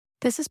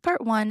This is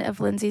part one of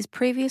Lindsay's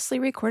previously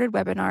recorded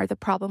webinar, The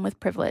Problem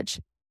with Privilege.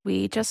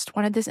 We just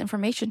wanted this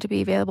information to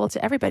be available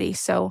to everybody.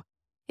 So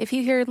if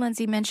you hear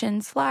Lindsay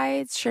mention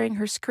slides, sharing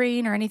her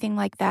screen, or anything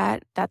like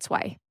that, that's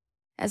why.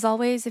 As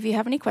always, if you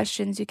have any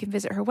questions, you can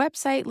visit her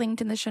website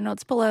linked in the show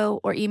notes below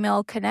or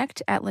email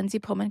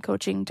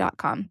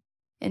connect@lindsaypullmancoaching.com.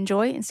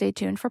 Enjoy and stay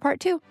tuned for part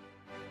two.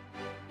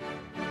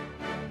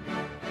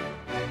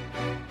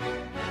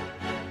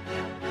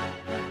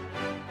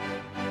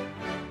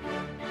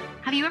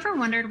 Have you ever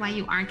wondered why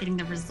you aren't getting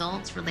the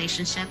results,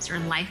 relationships, or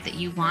life that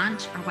you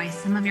want, or why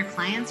some of your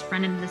clients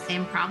run into the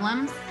same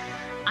problems?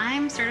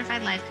 I'm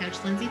certified life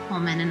coach Lindsay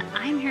Pullman, and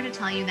I'm here to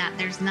tell you that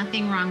there's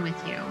nothing wrong with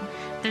you.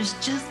 There's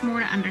just more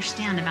to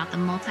understand about the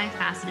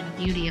multifaceted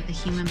beauty of the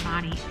human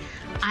body.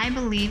 I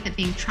believe that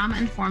being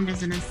trauma-informed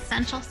is an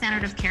essential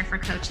standard of care for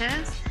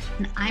coaches,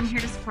 and I'm here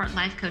to support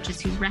life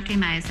coaches who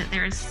recognize that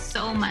there is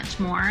so much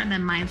more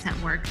than mindset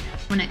work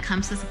when it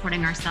comes to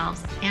supporting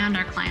ourselves and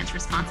our clients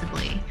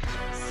responsibly.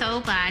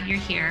 So glad you're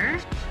here.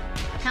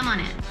 Come on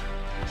in.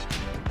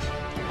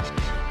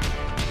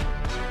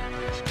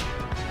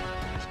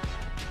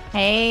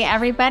 Hey,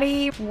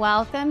 everybody.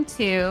 Welcome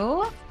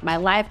to my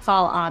live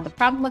call on the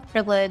problem with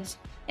privilege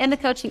in the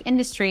coaching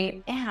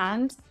industry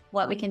and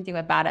what we can do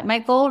about it. My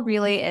goal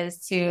really is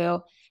to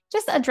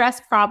just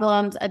address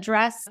problems,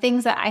 address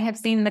things that I have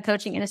seen in the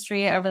coaching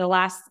industry over the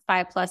last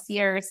 5+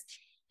 years.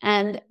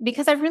 And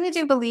because I really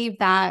do believe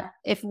that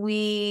if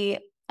we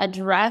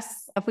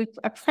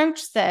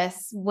approach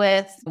this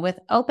with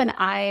open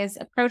eyes,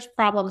 approach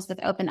problems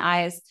with open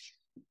eyes,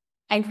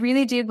 I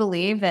really do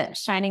believe that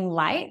shining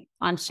light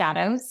on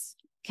shadows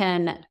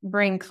can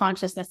bring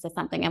consciousness to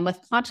something. And with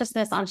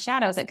consciousness on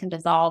shadows, it can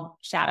dissolve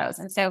shadows.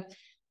 And so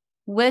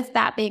with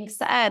that being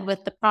said,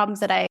 with the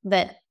problems that I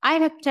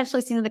have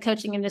potentially seen in the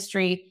coaching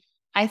industry,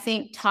 I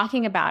think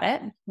talking about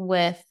it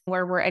with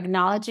where we're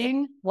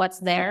acknowledging what's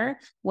there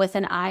with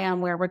an eye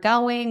on where we're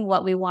going,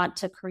 what we want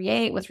to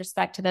create with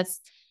respect to this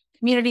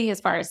community as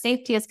far as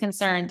safety is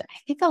concerned, I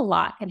think a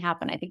lot can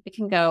happen. I think we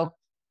can go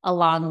a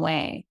long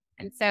way.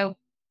 And so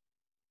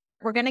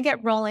we're going to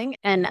get rolling.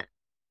 And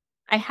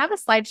I have a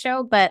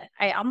slideshow, but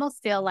I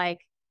almost feel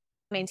like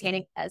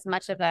maintaining as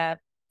much of a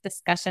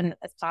discussion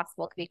as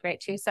possible could be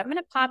great too. So I'm going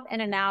to pop in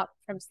and out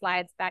from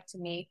slides back to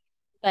me.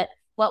 But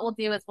what we'll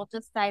do is we'll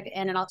just dive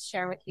in and I'll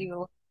share with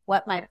you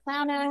what my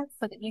plan is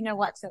so that you know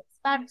what to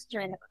expect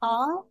during the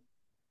call.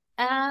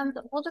 And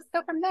we'll just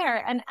go from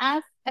there. And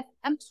as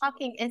I'm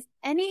talking, if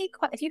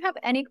you have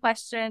any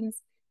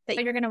questions that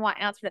you're going to want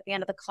answered at the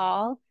end of the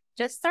call,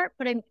 just start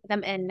putting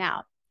them in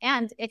now.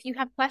 And if you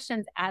have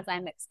questions as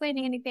I'm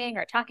explaining anything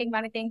or talking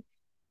about anything,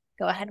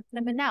 go ahead and put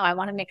them in now. I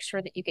want to make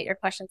sure that you get your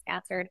questions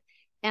answered.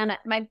 And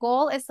my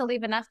goal is to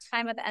leave enough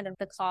time at the end of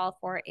the call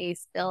for a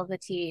spill the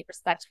tea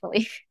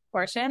respectfully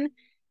portion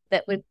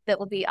that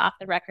will be off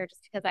the record,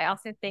 just because I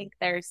also think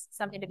there's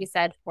something to be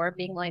said for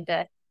being willing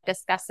to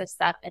discuss this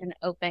stuff in an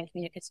open,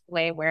 communicative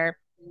way where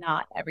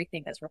not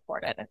everything is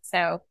recorded. And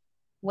so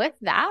with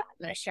that,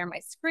 I'm going to share my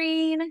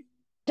screen.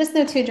 Just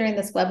know too, during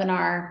this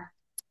webinar,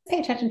 pay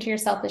attention to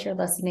yourself as you're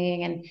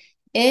listening. And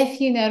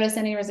if you notice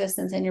any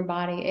resistance in your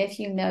body, if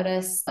you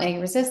notice any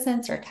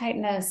resistance or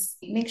tightness,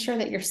 make sure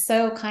that you're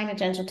so kind and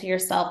gentle to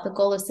yourself. The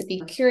goal is to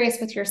be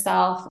curious with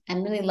yourself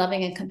and really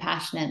loving and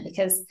compassionate,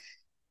 because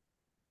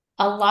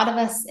a lot of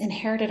us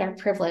inherited our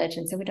privilege.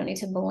 And so we don't need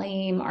to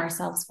blame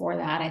ourselves for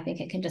that. I think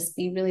it can just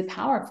be really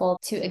powerful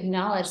to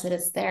acknowledge that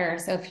it's there.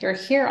 So if you're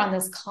here on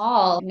this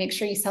call, make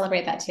sure you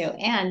celebrate that too.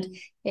 And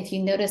if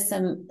you notice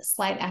some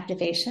slight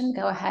activation,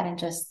 go ahead and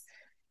just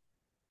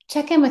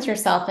check in with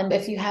yourself. And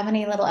if you have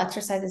any little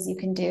exercises you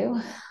can do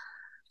to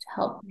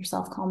help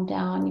yourself calm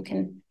down, you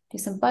can do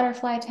some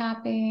butterfly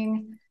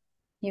tapping.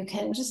 You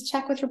can just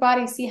check with your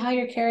body, see how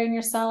you're carrying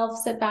yourself,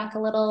 sit back a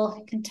little.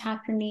 You can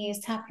tap your knees,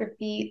 tap your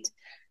feet.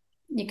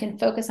 You can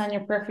focus on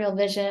your peripheral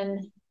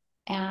vision.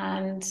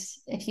 And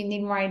if you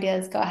need more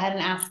ideas, go ahead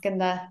and ask in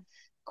the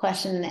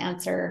question and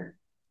answer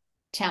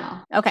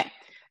channel. Okay.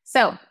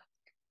 So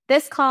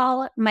this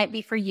call might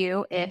be for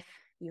you if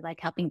you like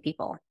helping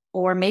people,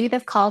 or maybe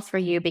this call's for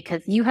you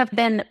because you have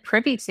been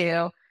privy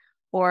to,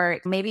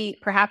 or maybe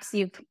perhaps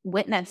you've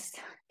witnessed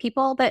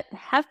people that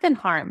have been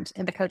harmed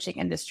in the coaching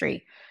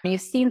industry. You've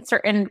seen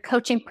certain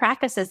coaching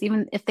practices,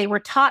 even if they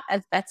were taught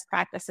as best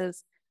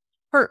practices,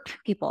 hurt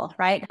people,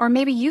 right? Or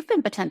maybe you've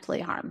been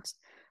potentially harmed.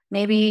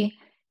 Maybe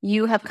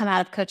you have come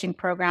out of coaching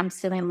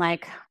programs feeling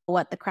like,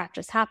 what the crap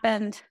just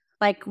happened?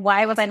 Like,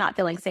 why was I not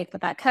feeling safe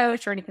with that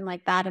coach or anything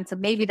like that? And so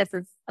maybe this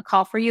is a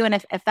call for you. And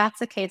if that's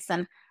the case,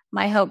 then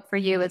my hope for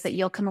you is that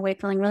you'll come away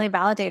feeling really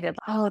validated.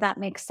 Oh, that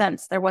makes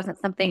sense. There wasn't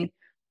something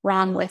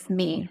wrong with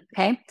me.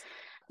 Okay.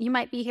 You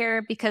might be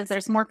here because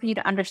there's more for you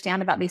to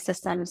understand about these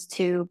systems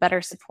to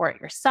better support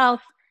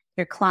yourself,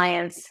 your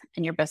clients,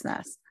 and your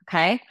business.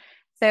 Okay.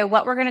 So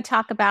what we're going to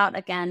talk about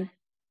again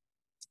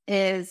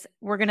is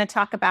we're going to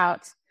talk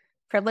about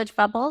privilege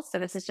bubbles. So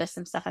this is just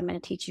some stuff I'm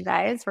going to teach you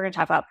guys. We're going to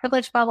talk about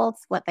privilege bubbles,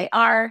 what they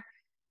are,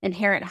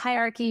 inherent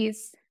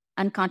hierarchies,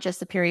 unconscious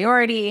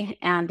superiority,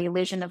 and the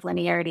illusion of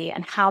linearity,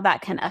 and how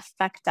that can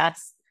affect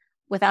us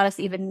without us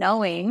even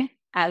knowing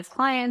as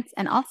clients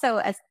and also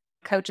as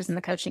coaches in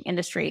the coaching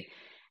industry.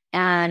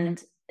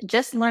 And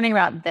just learning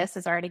about this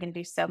is already going to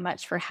do so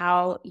much for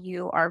how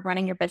you are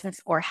running your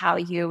business or how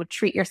you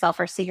treat yourself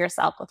or see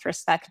yourself with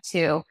respect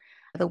to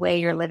the way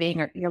you're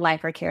living or your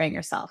life or carrying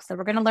yourself. So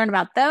we're going to learn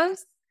about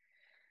those.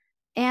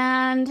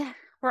 And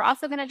we're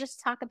also going to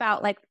just talk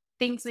about like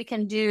things we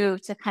can do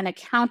to kind of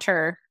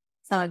counter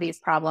some of these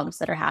problems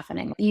that are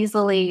happening.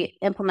 Easily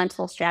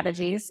implementable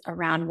strategies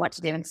around what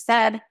to do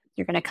instead.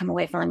 You're going to come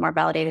away feeling more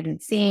validated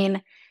and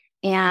seen.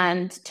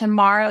 And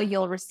tomorrow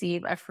you'll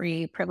receive a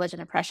free privilege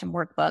and oppression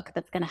workbook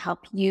that's going to help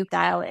you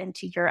dial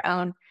into your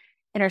own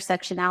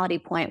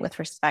intersectionality point with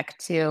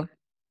respect to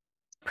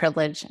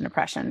privilege and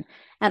oppression,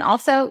 and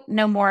also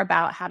know more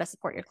about how to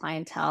support your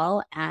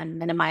clientele and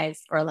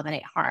minimize or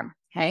eliminate harm.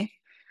 Okay.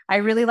 I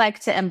really like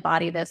to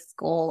embody this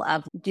goal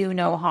of do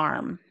no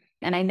harm.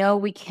 And I know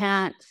we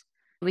can't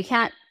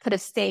put a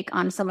stake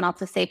on someone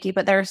else's safety,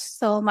 but there's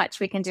so much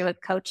we can do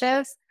with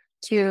coaches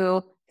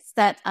to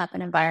set up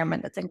an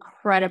environment that's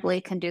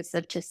incredibly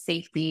conducive to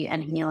safety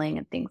and healing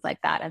and things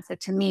like that. And so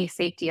to me,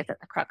 safety is at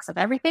the crux of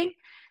everything.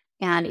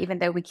 And even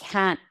though we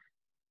can't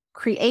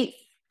create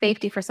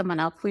safety for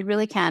someone else, we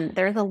really can.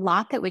 There's a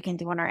lot that we can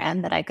do on our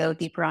end that I go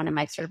deeper on in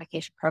my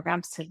certification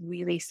programs to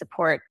really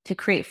support, to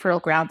create fertile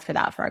grounds for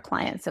that for our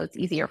clients. So it's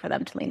easier for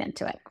them to lean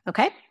into it.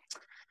 Okay.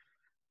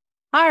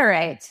 All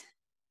right.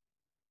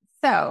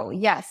 So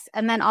yes.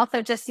 And then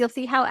also just, you'll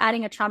see how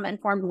adding a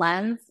trauma-informed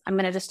lens, I'm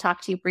going to just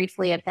talk to you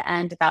briefly at the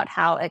end about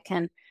how it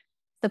can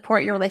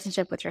support your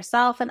relationship with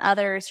yourself and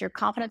others, your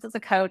confidence as a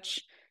coach,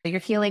 your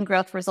healing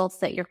growth results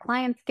that your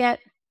clients get,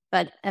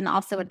 and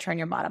also in turn,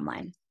 your bottom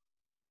line.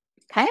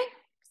 Okay.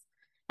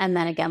 And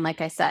then again,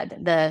 like I said,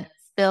 the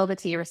spill the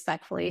tea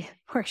respectfully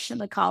portion of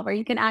the call where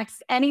you can ask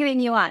anything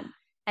you want.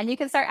 And you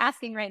can start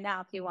asking right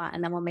now if you want,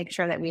 and then we'll make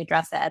sure that we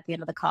address it at the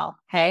end of the call.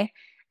 Okay.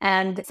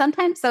 And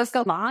sometimes those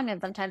go long and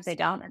sometimes they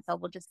don't. And so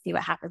we'll just see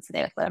what happens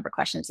today with whatever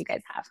questions you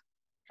guys have.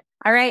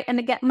 All right. And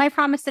again, my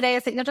promise today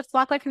is that you'll just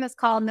walk away from this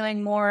call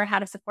knowing more how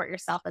to support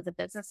yourself as a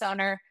business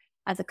owner,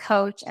 as a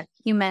coach, as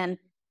a human,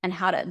 and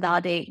how to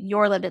validate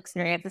your lived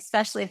experience,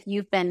 especially if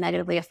you've been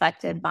negatively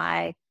affected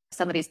by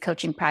some of these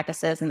coaching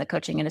practices in the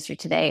coaching industry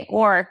today,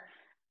 or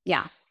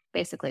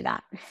basically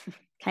that.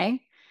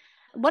 Okay.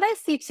 What I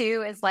see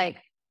too is like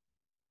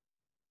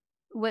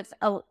with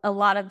a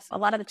lot of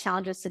the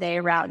challenges today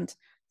around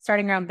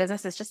starting your own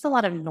business is just a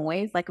lot of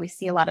noise. Like we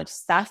see a lot of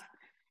stuff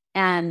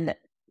and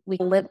we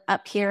live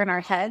up here in our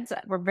heads.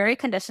 We're very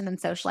conditioned and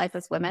socialized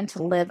as women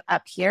to live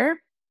up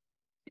here.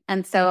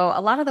 And so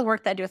a lot of the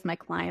work that I do with my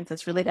clients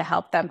is really to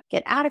help them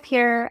get out of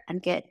here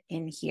and get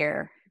in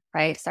here,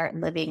 right? Start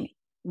living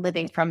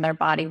from their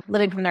body,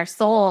 living from their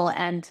soul,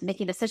 and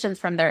making decisions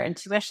from their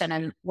intuition.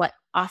 And what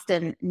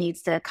often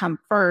needs to come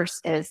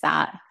first is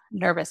that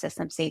nervous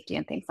system safety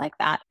and things like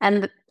that.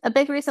 And a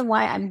big reason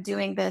why I'm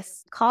doing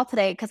this call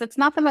today, because it's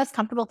not the most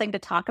comfortable thing to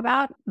talk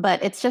about,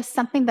 but it's just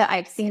something that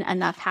I've seen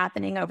enough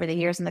happening over the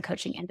years in the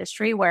coaching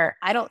industry where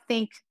I don't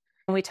think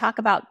when we talk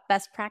about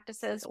best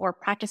practices or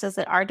practices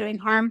that are doing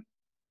harm,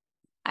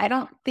 I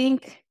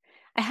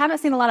haven't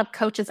seen a lot of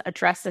coaches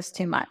address this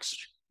too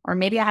much. Or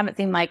maybe I haven't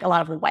seen like a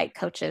lot of white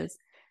coaches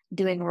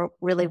doing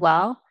really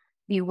well,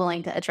 be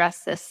willing to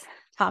address this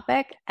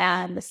topic.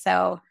 And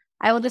so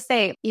I will just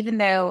say, even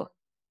though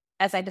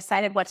as I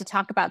decided what to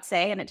talk about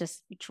today, and it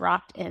just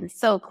dropped in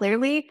so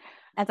clearly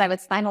as I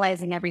was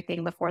finalizing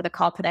everything before the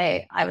call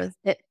today,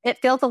 it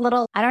feels a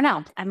little, I don't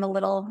know, I'm a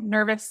little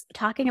nervous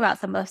talking about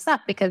some of the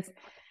stuff because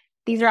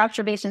these are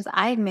observations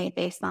I've made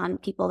based on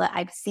people that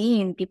I've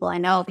seen, people I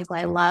know, people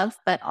I love,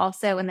 but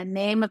also in the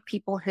name of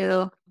people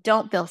who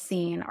don't feel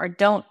seen or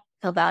don't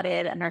feel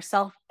validated and are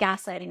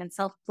self-gaslighting and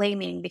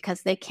self-blaming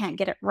because they can't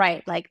get it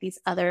right. Like these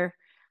other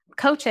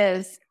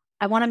coaches,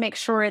 I want to make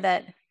sure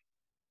that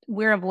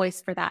we're a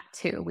voice for that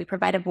too. We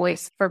provide a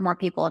voice for more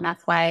people. And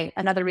that's why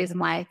another reason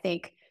why I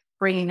think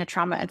bringing a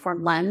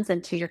trauma-informed lens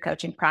into your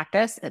coaching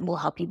practice, it will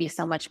help you be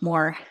so much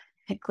more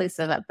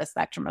inclusive of the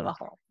spectrum of the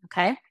whole.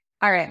 Okay.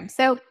 All right.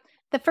 So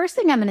the first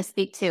thing I'm going to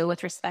speak to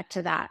with respect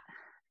to that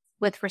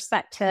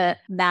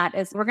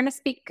is we're going to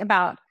speak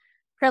about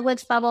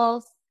privilege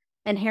bubbles,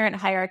 inherent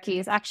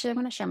hierarchies. Actually, I'm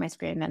going to share my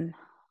screen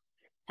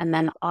and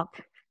then I'll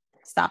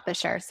stop the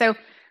share. So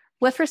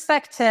with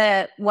respect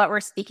to what we're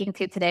speaking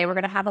to today, we're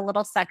going to have a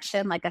little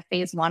section like a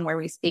phase 1 where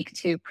we speak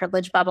to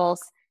privilege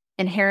bubbles,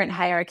 inherent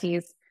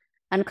hierarchies,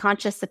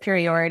 unconscious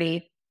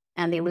superiority,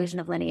 and the illusion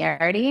of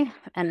linearity,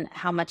 and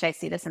how much I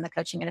see this in the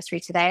coaching industry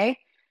today,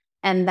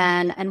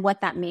 and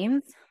what that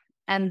means.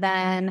 And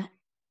then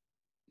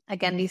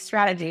again, these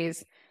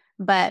strategies,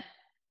 but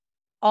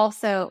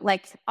also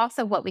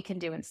what we can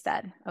do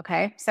instead.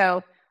 Okay.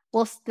 So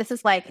this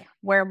is like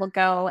where we'll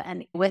go.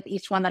 And with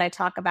each one that I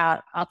talk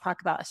about, I'll talk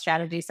about a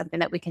strategy, something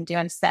that we can do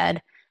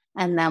instead.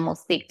 And then we'll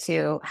speak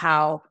to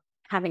how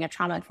having a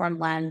trauma-informed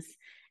lens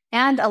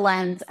and a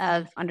lens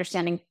of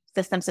understanding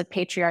systems of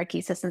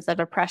patriarchy, systems of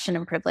oppression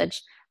and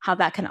privilege, how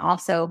that can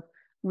also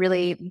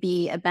really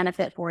be a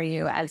benefit for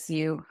you as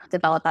you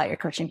develop out your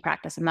coaching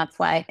practice. And that's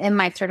why in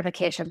my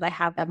certifications, I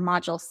have a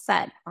module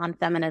set on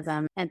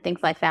feminism and things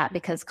like that,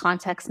 because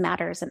context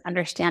matters and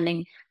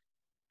understanding,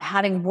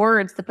 having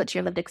words to put to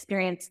your lived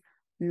experience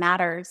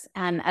matters.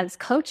 And as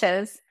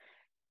coaches,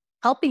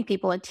 helping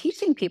people and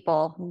teaching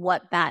people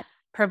what that,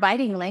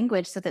 providing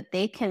language so that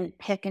they can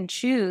pick and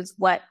choose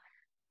what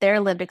their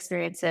lived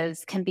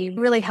experiences can be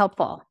really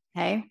helpful.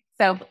 Okay.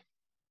 So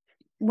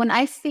when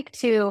I speak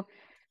to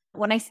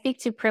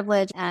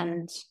privilege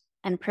and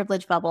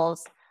privilege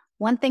bubbles,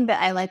 one thing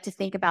that I like to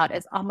think about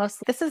is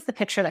almost, this is the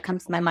picture that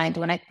comes to my mind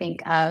when I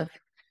think of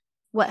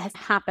what has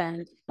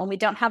happened when we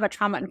don't have a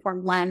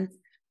trauma-informed lens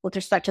with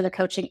respect to the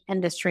coaching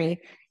industry.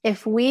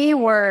 If we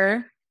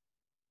were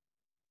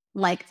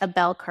like a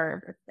bell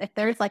curve, if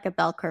there's like a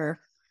bell curve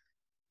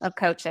of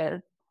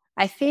coaches,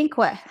 I think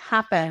what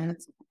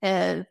happens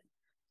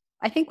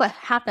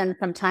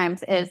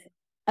sometimes is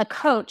a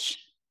coach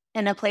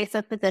in a place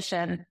of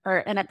position or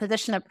in a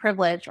position of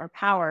privilege or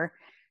power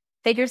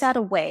figures out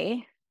a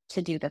way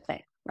to do the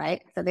thing,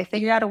 right? So they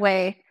figure out a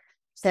way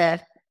to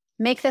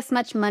make this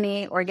much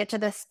money or get to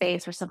this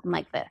space or something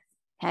like this,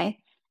 okay?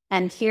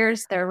 And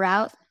here's their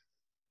route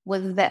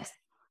was this,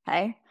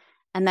 okay?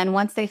 And then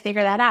once they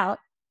figure that out,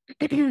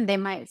 they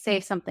might say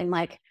something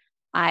like,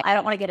 I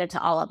don't want to get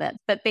into all of it,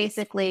 but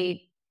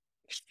basically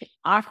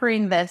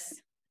offering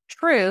this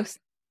truth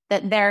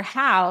that their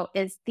how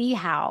is the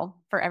how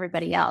for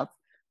everybody else,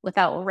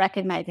 without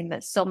recognizing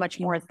that so much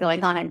more is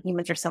going on and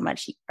humans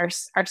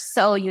are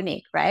so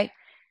unique, right?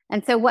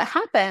 And so what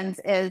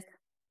happens is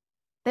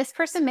this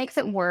person makes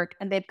it work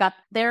and they've got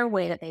their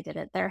way that they did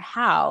it, their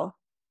how,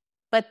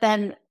 but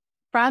then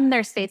from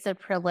their space of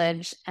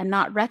privilege and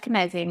not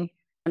recognizing,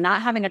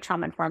 not having a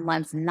trauma-informed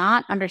lens,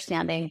 not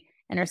understanding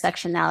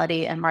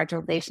intersectionality and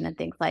marginalization and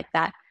things like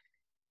that,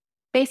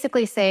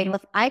 basically saying,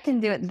 if I can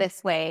do it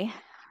this way,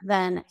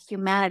 then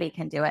humanity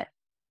can do it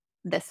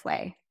this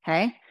way,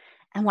 okay?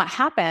 And what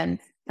happens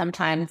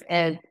sometimes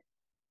is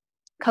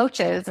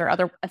coaches or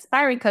other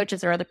aspiring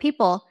coaches or other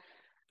people,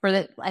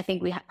 I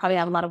think we probably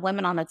have a lot of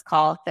women on this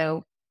call,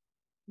 so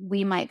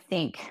we might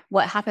think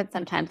what happens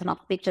sometimes, and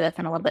I'll speak to this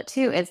in a little bit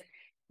too, is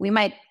we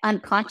might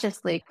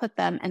unconsciously put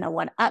them in a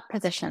one-up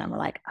position, and we're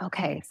like,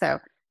 okay, so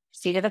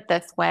she did it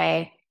this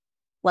way,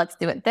 let's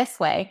do it this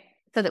way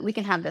so that we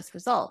can have this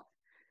result.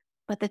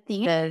 But the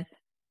thing is,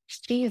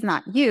 she's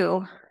not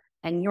you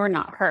and you're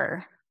not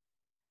her.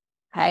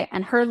 Okay.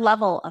 And her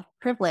level of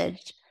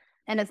privilege,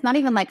 and it's not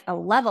even like a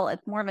level,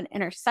 it's more of an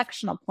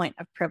intersectional point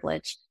of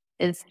privilege,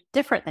 is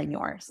different than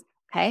yours.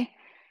 Okay.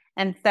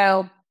 And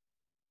so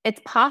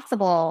it's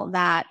possible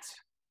that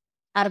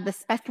out of the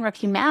spectrum of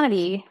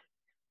humanity,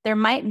 there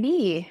might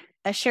be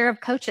a share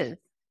of coaches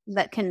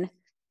that can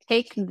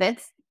take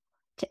this,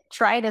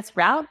 try this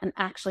route and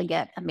actually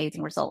get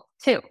amazing results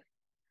too.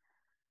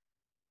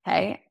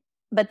 Okay.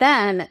 But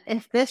then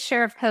if this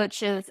share of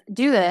coaches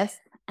do this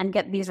and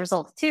get these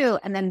results too,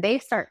 and then they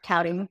start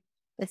touting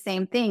the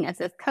same thing as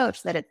this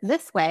coach, that it's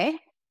this way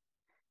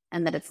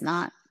and that it's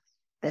not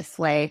this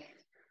way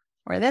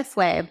or this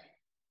way,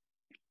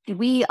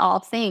 we all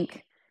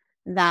think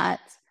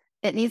that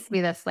it needs to be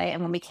this way.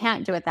 And when we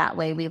can't do it that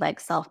way, we like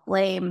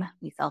self-blame,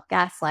 we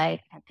self-gaslight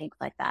and things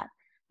like that.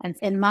 And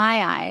in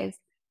my eyes,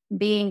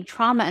 being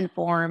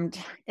trauma-informed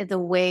is a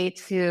way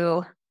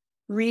to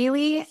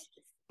really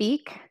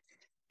speak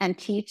and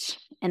teach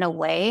in a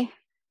way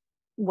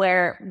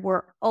where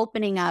we're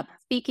opening up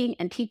speaking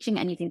and teaching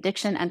and using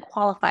diction and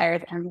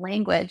qualifiers and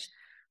language,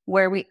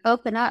 where we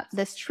open up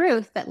this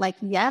truth that, like,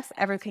 yes,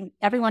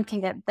 everyone can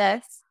get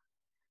this,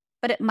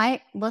 but it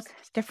might look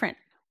different.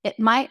 It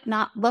might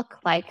not look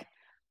like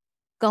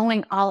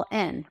going all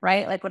in,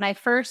 right? Like when I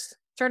first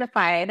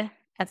certified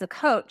as a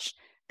coach,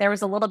 there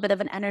was a little bit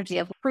of an energy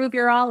of prove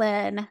you're all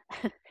in,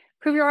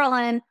 prove you're all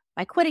in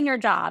by quitting your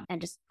job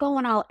and just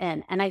going all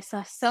in. And I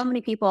saw so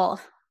many people,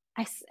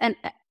 and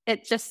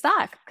it just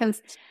sucked,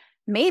 because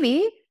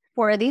maybe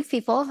for these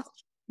people,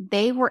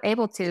 they were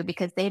able to,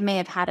 because they may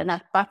have had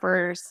enough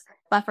buffers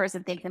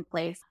and things in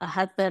place, a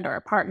husband or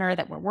a partner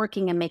that were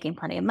working and making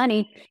plenty of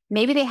money.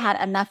 Maybe they had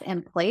enough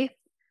in place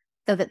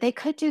so that they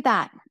could do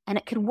that and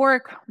it could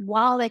work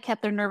while they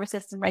kept their nervous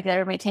system regular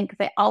and maintained,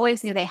 because they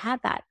always knew they had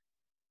that.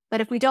 But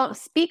if we don't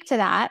speak to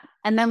that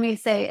and then we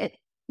say,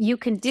 you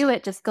can do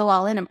it, just go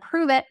all in and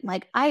prove it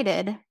like I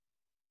did,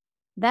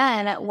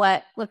 then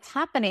what's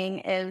happening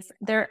is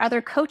there are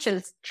other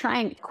coaches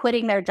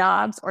quitting their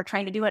jobs or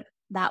trying to do it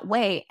that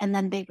way. And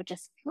then they would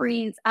just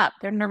freeze up.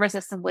 Their nervous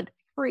system would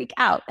freak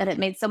out. And it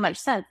made so much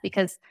sense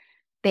because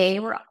they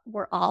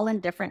were all in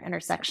different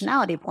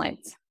intersectionality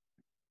points.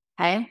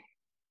 Okay.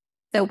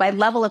 So by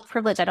level of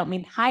privilege, I don't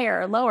mean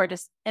higher or lower,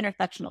 just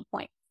intersectional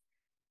points.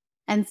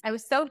 And I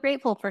was so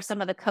grateful for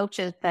some of the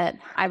coaches that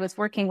I was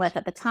working with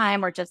at the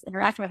time or just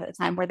interacting with at the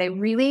time, where they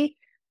really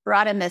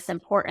brought in this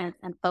importance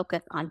and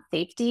focus on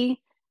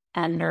safety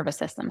and nervous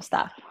system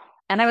stuff.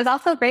 And I was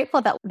also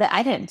grateful that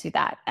I didn't do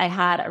that. I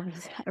had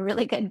a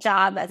really good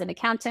job as an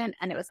accountant,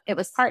 and it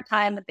was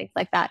part-time and things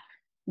like that.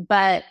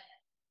 But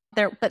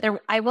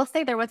I will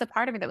say there was a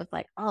part of me that was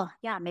like, oh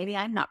yeah, maybe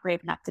I'm not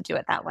brave enough to do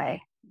it that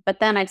way. But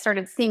then I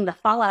started seeing the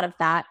fallout of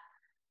that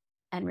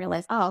and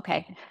realized, oh,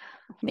 okay,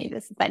 maybe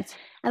this is fine.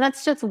 And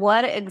that's just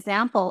one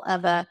example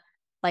of a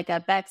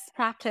best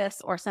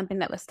practice or something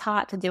that was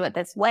taught to do it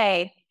this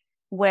way,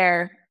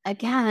 where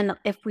again,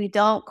 if we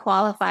don't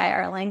qualify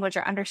our language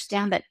or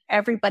understand that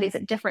everybody's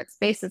at different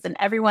spaces and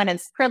everyone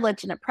is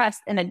privileged and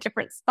oppressed in a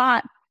different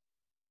spot,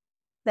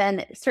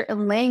 then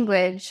certain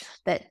language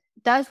that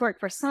does work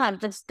for some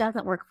just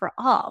doesn't work for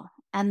all.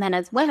 And then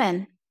as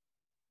women,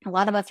 a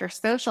lot of us are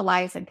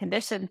socialized and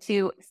conditioned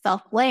to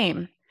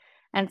self-blame.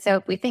 And so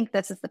if we think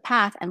this is the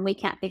path and we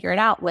can't figure it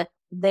out with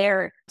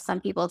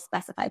some people's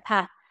specified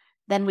path,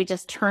 then we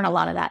just turn a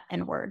lot of that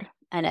inward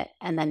and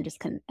then just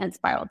can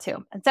spiral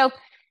too. And so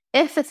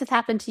if this has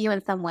happened to you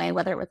in some way,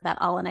 whether it was that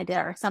all and I did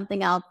or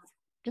something else,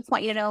 just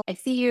want you to know I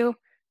see you,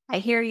 I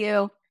hear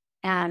you,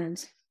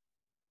 and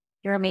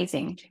you're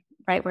amazing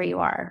right where you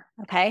are.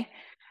 Okay.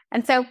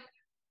 And so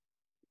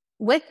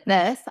with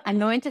this, I'm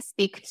going to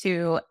speak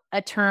to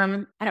a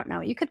term. I don't know.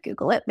 You could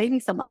Google it. Maybe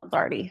someone's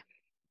already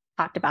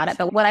talked about it.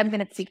 But what I'm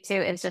going to speak to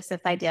is just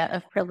this idea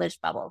of privilege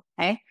bubbles.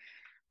 Okay.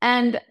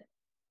 And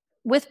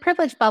with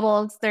privilege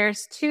bubbles,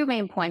 there's two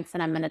main points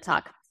that I'm going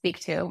to speak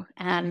to.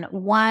 And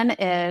one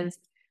is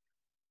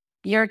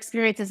your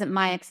experience isn't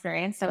my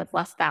experience, so it's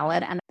less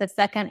valid. And the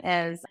second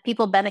is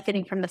people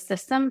benefiting from the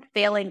system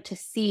failing to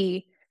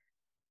see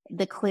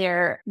the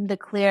clear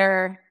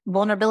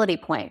vulnerability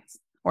points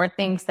or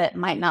things that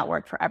might not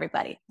work for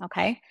everybody.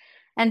 Okay.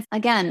 And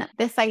again,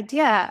 this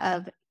idea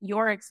of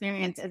your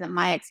experience isn't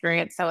my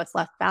experience, so it's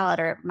less valid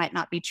or it might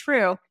not be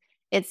true.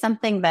 It's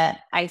something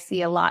that I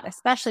see a lot,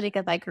 especially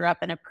because I grew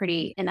up in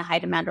a high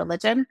demand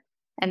religion.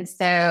 And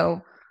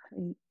so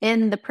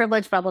in the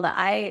privilege bubble that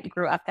I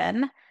grew up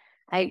in,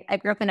 I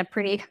grew up in a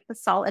pretty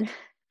solid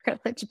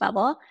privilege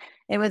bubble.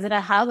 It was in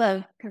a hub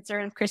of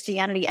conservative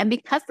Christianity. And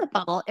because of the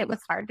bubble, it was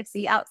hard to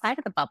see outside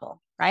of the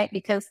bubble, right?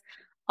 Because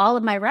all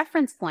of my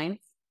reference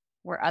points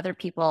were other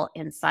people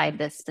inside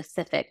this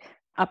specific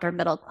upper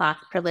middle class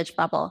privilege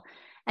bubble.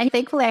 And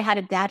thankfully, I had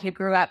a dad who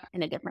grew up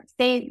in a different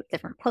state,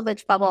 different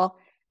privilege bubble.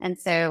 And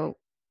so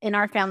in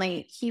our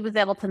family, he was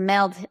able to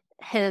meld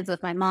his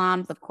with my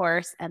mom's, of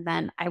course. And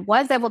then I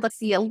was able to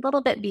see a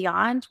little bit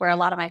beyond where a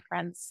lot of my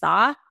friends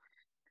saw.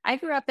 I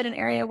grew up in an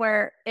area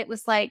where it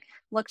was like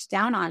looked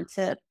down on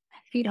to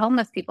feed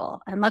homeless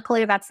people. And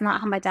luckily, that's not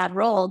how my dad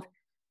rolled.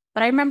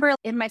 But I remember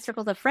in my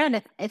circles of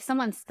friends, if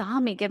someone saw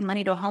me give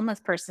money to a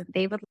homeless person,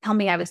 they would tell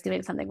me I was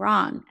doing something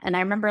wrong. And I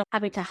remember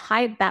having to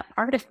hide that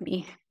part of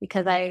me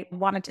because I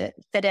wanted to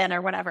fit in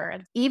or whatever.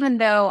 And even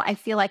though I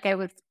feel like I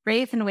was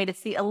raised in a way to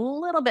see a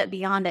little bit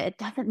beyond it, it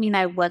doesn't mean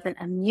I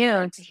wasn't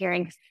immune to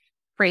hearing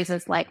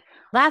phrases like,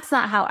 that's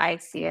not how I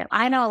see it.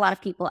 I know a lot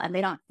of people and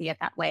they don't see it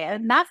that way.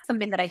 And that's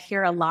something that I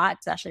hear a lot,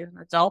 especially as an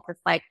adult.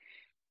 It's like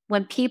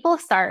when people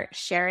start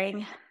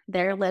sharing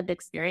their lived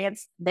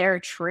experience, their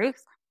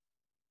truth,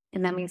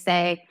 and then we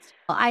say,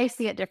 well, I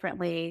see it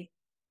differently.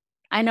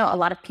 I know a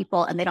lot of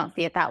people and they don't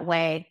see it that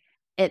way.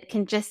 It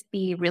can just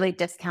be really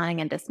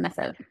discounting and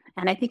dismissive.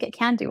 And I think it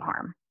can do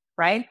harm,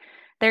 right?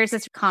 There's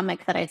this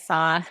comic that I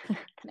saw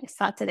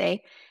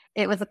today.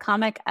 It was a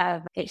comic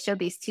it showed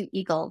these two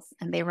eagles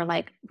and they were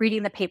like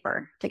reading the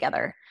paper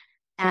together.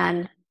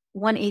 And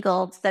one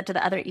eagle said to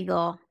the other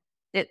eagle,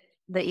 the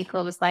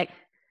eagle was like,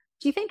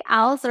 do you think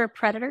owls are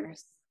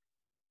predators?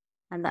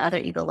 And the other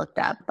eagle looked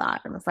up, thought,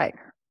 and was like,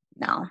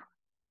 no.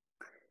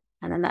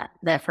 And then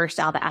the first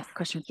owl that asked the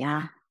question,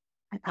 yeah,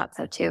 I thought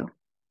so too.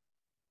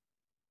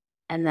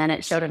 And then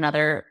it showed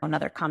another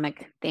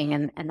comic thing.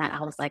 And that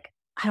owl was like,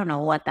 I don't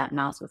know what that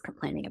mouse was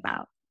complaining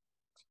about.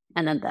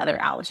 And then the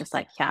other owl was just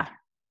like, yeah.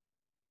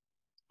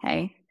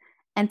 Okay.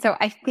 And so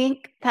I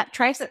think that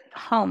drives it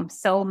home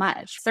so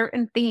much.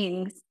 Certain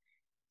things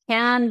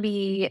can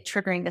be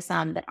triggering to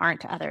some that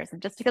aren't to others.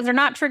 And just because they're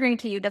not triggering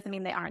to you doesn't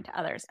mean they aren't to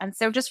others. And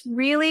so just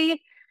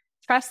really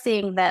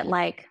trusting that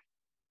like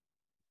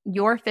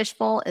your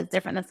fishbowl is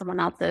different than someone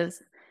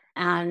else's.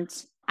 And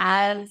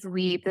as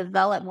we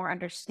develop more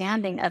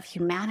understanding of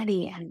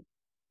humanity and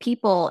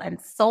people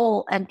and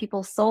soul and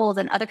people's souls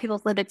and other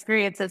people's lived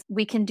experiences,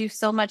 we can do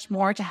so much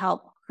more to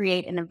help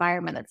create an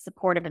environment that's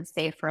supportive and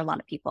safe for a lot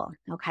of people.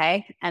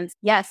 Okay. And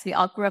yes, we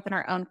all grew up in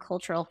our own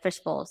cultural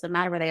fishbowls, no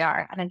matter where they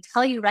are. And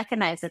until you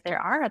recognize that there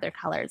are other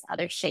colors,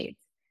 other shades,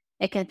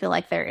 it can feel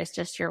like there is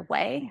just your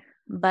way.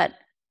 But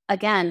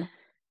again,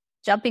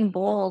 jumping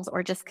bowls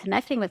or just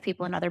connecting with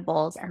people in other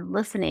bowls and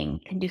listening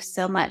can do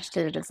so much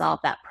to dissolve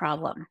that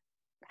problem.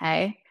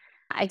 Okay.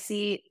 I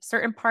see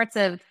certain parts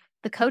of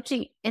the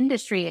coaching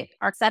industry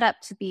are set up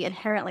to be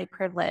inherently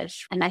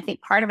privileged. And I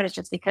think part of it is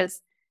just because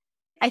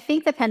I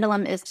think the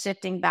pendulum is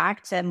shifting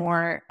back to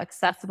more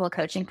accessible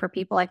coaching for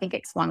people. I think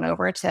it swung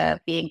over to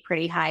being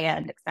pretty high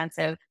end,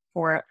 expensive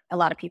for a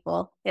lot of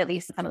people, at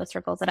least in some of the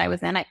circles that I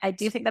was in. I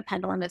do think the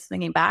pendulum is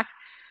swinging back.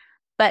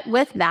 But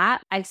with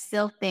that, I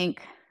still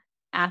think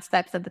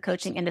aspects of the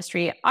coaching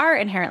industry are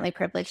inherently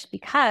privileged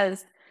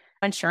because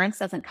insurance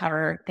doesn't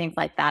cover things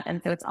like that.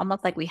 And so it's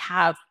almost like we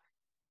have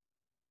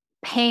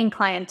paying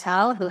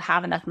clientele who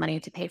have enough money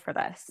to pay for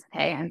this.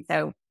 Okay. And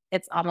so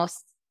it's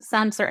almost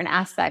some certain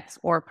aspects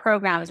or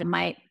programs that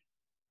might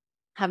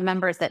have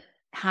members that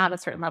have a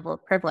certain level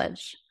of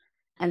privilege.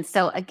 And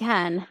so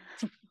again,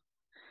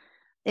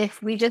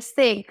 if we just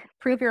think,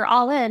 prove you're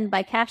all in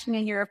by cashing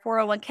in your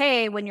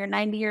 401k when you're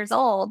 90 years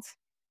old,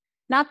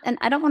 and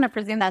I don't want to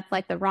presume that's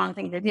like the wrong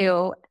thing to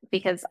do,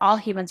 because all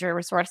humans are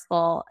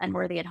resourceful and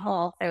worthy and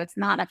whole. So it's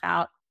not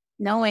about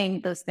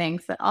knowing those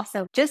things, but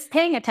also just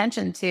paying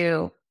attention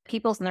to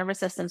people's nervous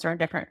systems are in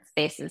different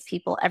spaces.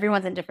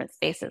 Everyone's in different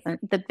spaces. And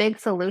the big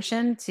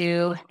solution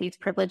to these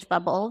privilege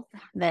bubbles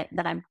that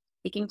I'm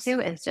speaking to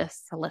is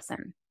just to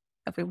listen.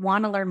 If we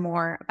want to learn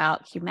more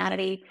about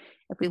humanity,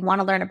 if we want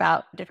to learn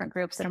about different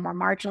groups that are more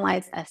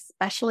marginalized,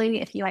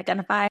 especially if you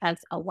identify as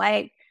a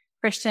white,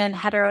 Christian,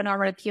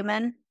 heteronormative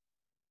human,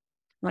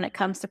 when it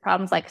comes to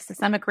problems like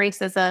systemic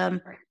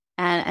racism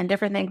and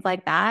different things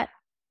like that,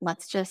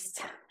 let's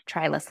just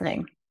try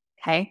listening.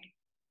 Okay.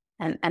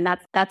 And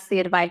that's the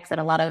advice that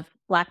a lot of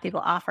Black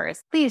people offer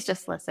is please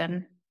just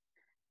listen.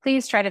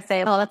 Please try to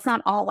say, oh, that's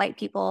not all white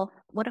people.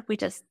 What if we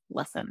just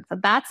listen? So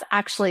that's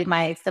actually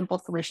my simple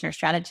solution or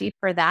strategy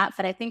for that.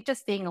 But I think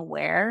just being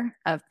aware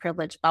of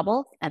privilege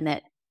bubbles and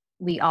that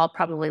we all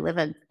probably live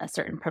in a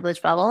certain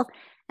privilege bubble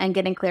and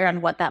getting clear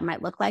on what that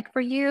might look like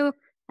for you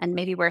and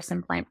maybe where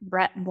some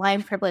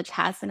blind privilege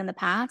has been in the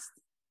past,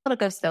 it'll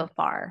go so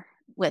far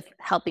with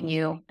helping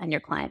you and your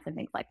clients and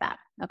things like that.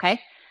 Okay.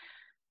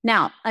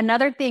 Now,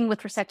 another thing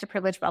with respect to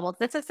privilege bubbles,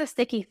 this is a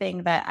sticky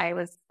thing that I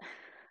was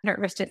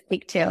nervous to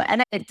speak to.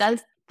 And it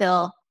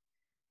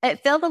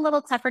feels a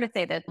little tougher to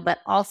say this, but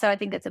also I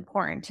think it's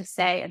important to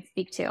say and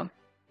speak to.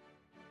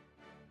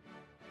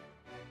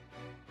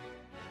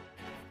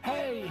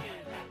 Hey,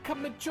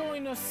 come and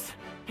join us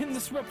in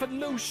this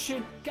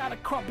revolution. Gotta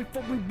crawl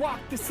before we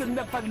walk, this an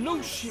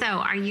evolution. So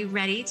are you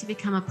ready to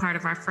become a part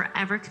of our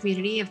forever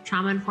community of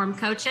trauma-informed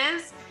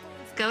coaches?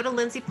 Go to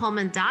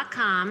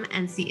lindsaypullman.com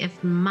and see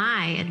if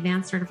my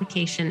advanced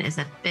certification is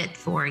a fit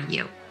for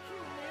you.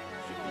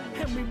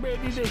 And we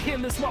ready to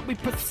heal is what we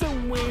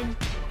pursuing.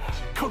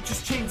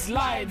 Coaches change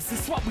lives,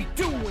 it's what we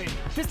doing.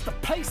 This the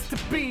place to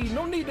be,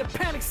 no need to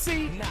panic,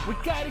 see. We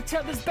got each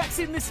other's backs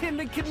in this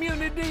healing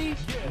community.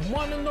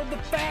 Wanna know the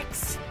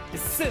facts?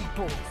 It's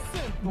simple.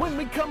 When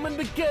we coming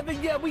together,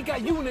 yeah, we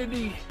got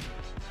unity.